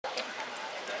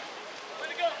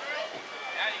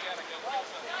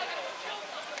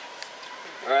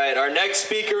our next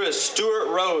speaker is Stewart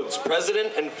Rhodes,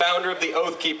 president and founder of the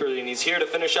Oath Keepers, and he's here to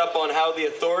finish up on how the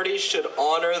authorities should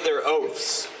honor their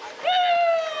oaths.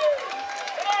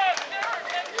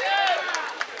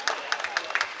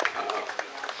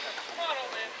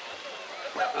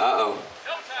 Uh-oh.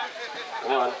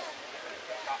 Come on.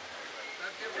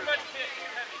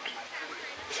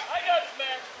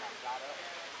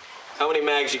 How many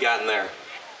mags you got in there?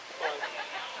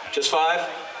 Just 5?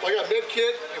 I got med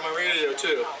kit and my radio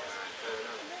too.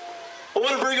 I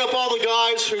want to bring up all the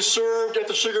guys who served at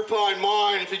the Sugar Pine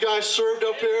Mine. If you guys served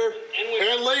up here,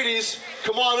 and ladies,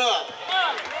 come on up.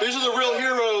 These are the real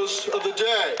heroes of the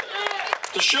day.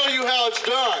 To show you how it's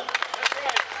done.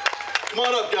 Come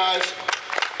on up, guys.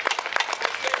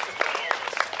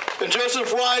 And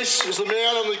Joseph Rice is the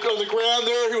man on the ground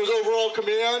there who was overall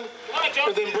command.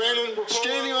 And then Brandon,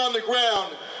 standing on the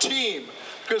ground, team.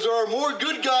 Because there are more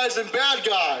good guys than bad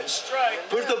guys.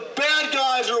 But the bad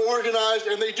guys are organized,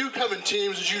 and they do come in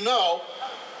teams, as you know.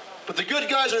 But the good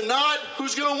guys are not,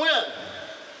 who's going to win?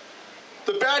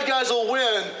 The bad guys will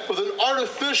win with an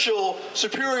artificial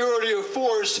superiority of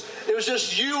force. It was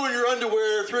just you in your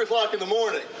underwear at 3 o'clock in the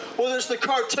morning. Whether it's the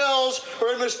cartels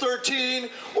or MS-13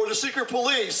 or the secret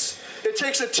police, it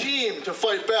takes a team to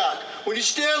fight back. When you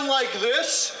stand like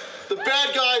this, the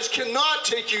bad guys cannot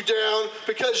take you down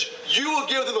because you will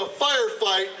give them a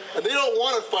firefight, and they don't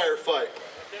want a firefight.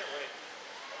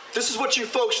 This is what you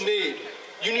folks need.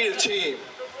 You need a team.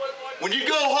 When you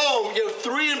go home, you have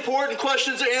 3 important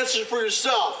questions to answer for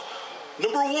yourself.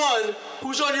 Number 1,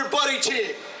 who's on your buddy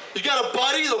team? You got a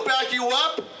buddy that'll back you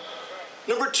up?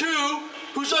 Number 2,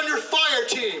 who's on your fire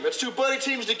team? That's 2 buddy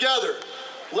teams together.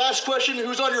 Last question,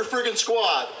 who's on your friggin'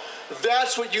 squad?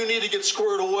 That's what you need to get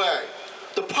squared away.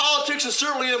 The politics is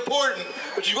certainly important,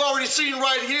 but you've already seen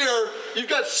right here, you've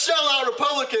got sellout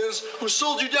Republicans who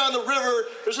sold you down the river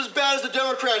just as bad as the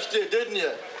Democrats did, didn't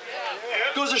you?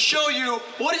 Goes to show you,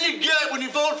 what do you get when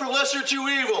you vote for lesser 2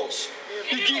 evils?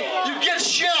 You get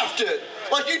shafted,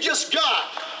 like you just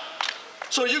got.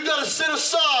 So you've got to set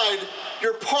aside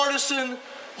your partisan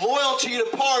loyalty to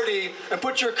party and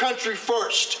put your country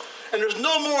first. And there's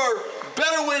no more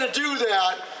better way to do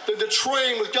that than to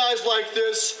train with guys like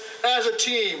this as a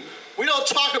team. We don't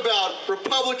talk about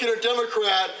Republican or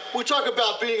Democrat. We talk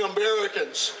about being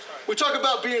Americans. We talk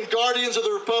about being guardians of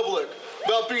the Republic,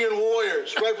 about being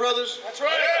warriors. Right, brothers? That's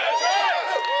right.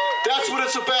 That's what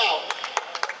it's about.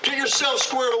 Get yourself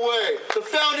squared away. The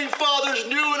Founding Fathers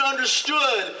knew and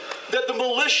understood that the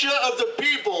militia of the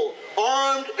people,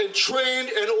 armed and trained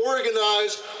and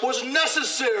organized, was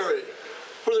necessary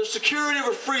for the security of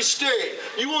a free state.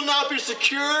 You will not be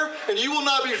secure and you will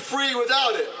not be free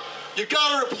without it. You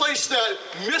got to replace that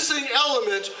missing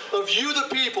element of you, the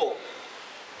people.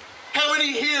 How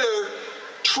many here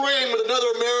train with another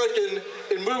American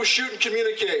in move, shoot, and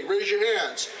communicate? Raise your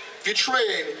hands. If you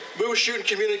train, move, shoot, and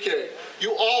communicate.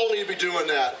 You all need to be doing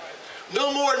that.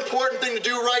 No more important thing to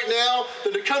do right now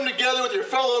than to come together with your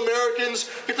fellow Americans,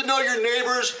 get to know your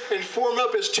neighbors, and form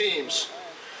up as teams.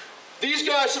 These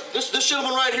guys, this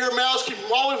gentleman right here, Mouse, came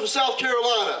all the way from South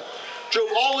Carolina. Drove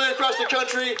all the way across the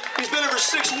country. He's been here for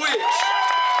 6 weeks.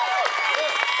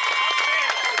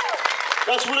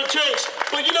 That's what it takes.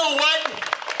 But you know what?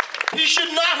 He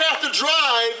should not have to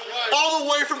drive all the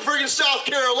way from friggin' South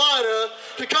Carolina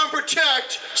to come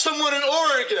protect someone in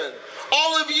Oregon.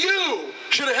 All of you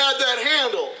should have had that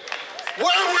handled.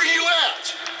 Where were you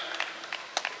at?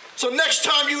 So next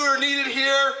time you are needed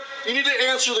here, you need to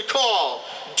answer the call.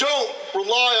 Don't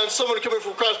rely on someone coming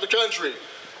from across the country,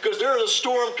 because there is a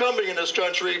storm coming in this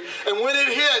country, and when it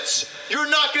hits, you're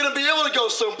not going to be able to go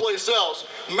someplace else.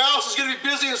 Mouse is going to be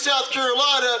busy in South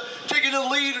Carolina, taking the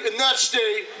lead in that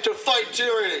state to fight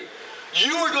tyranny.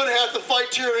 You are going to have to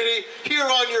fight tyranny here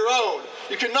on your own.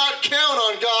 You cannot count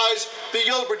on guys being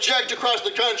able to project across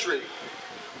the country.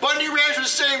 Bundy Ranch is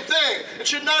the same thing. It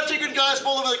should not take in guys from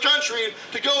all over the country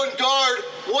to go and guard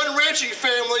one ranching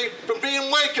family from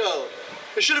being Waco'd.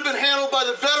 It should have been handled by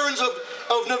the veterans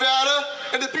of Nevada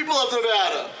and the people of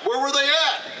Nevada. Where were they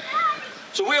at?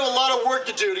 So we have a lot of work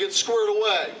to do to get squared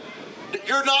away.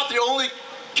 You're not the only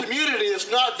community that's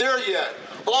not there yet.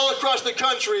 All across the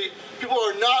country, people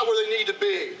are not where they need to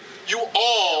be. You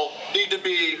all need to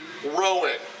be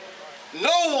rowing.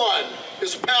 No one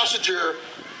is a passenger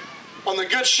on the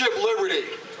good ship Liberty.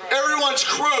 Everyone's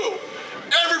crew.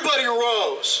 Everybody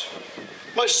rows.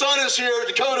 My son is here,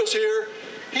 Dakota's here.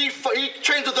 He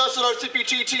trains with us in our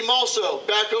CPT team also,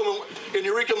 back home in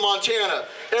Eureka, Montana.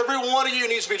 Every one of you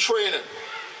needs to be training.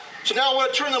 So now I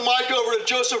want to turn the mic over to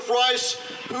Joseph Rice,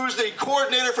 who's the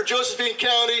coordinator for Josephine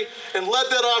County and led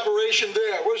that operation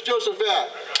there. Where's Joseph at?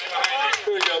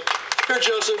 There you go. Here,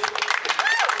 Joseph.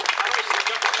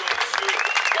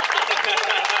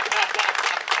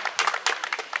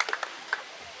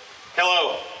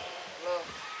 Hello.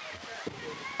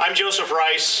 I'm Joseph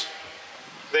Rice.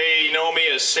 They know me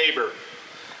as Saber.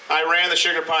 I ran the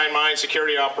Sugar Pine Mine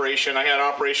security operation. I had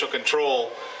operational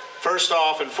control. First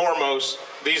off and foremost,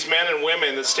 these men and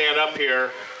women that stand up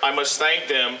here, I must thank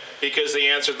them because they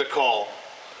answered the call.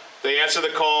 They answered the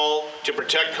call to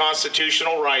protect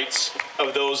constitutional rights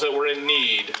of those that were in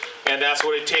need, and that's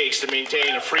what it takes to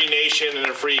maintain a free nation and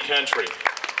a free country.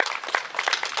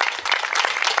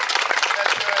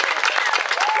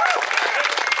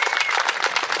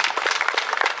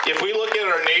 If we look at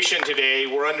our nation today,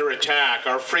 we're under attack,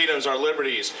 our freedoms, our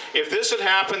liberties. If this had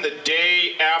happened the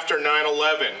day after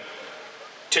 9/11,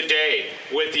 today,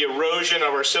 with the erosion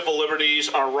of our civil liberties,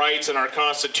 our rights, and our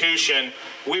Constitution,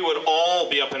 we would all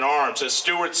be up in arms. As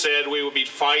Stewart said, we would be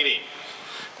fighting.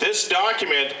 This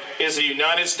document is the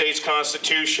United States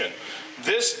Constitution.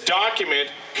 This document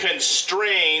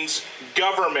constrains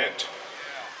government.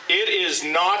 It is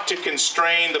not to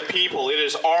constrain the people. It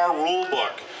is our rule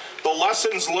book. The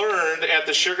lessons learned at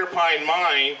the Sugar Pine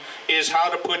Mine is how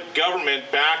to put government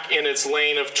back in its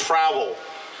lane of travel.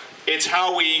 It's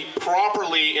how we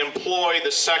properly employ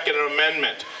the Second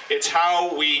Amendment. It's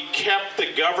how we kept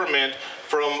the government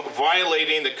from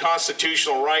violating the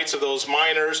constitutional rights of those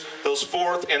miners, those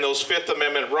Fourth and those Fifth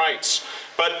Amendment rights.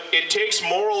 But it takes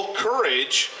moral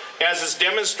courage, as is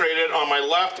demonstrated on my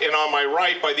left and on my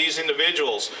right by these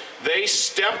individuals. They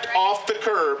stepped off the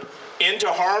curb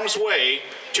into harm's way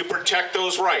to protect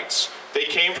those rights. They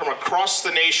came from across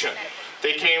the nation.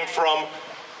 They came from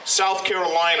South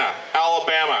Carolina,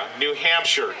 Alabama, New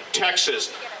Hampshire,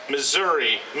 Texas,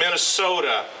 Missouri,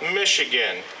 Minnesota,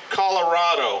 Michigan,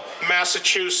 Colorado,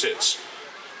 Massachusetts,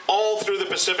 all through the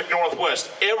Pacific Northwest.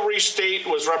 Every state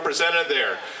was represented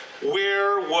there.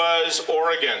 Where was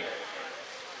Oregon?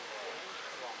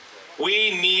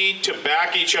 We need to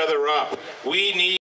back each other up. We need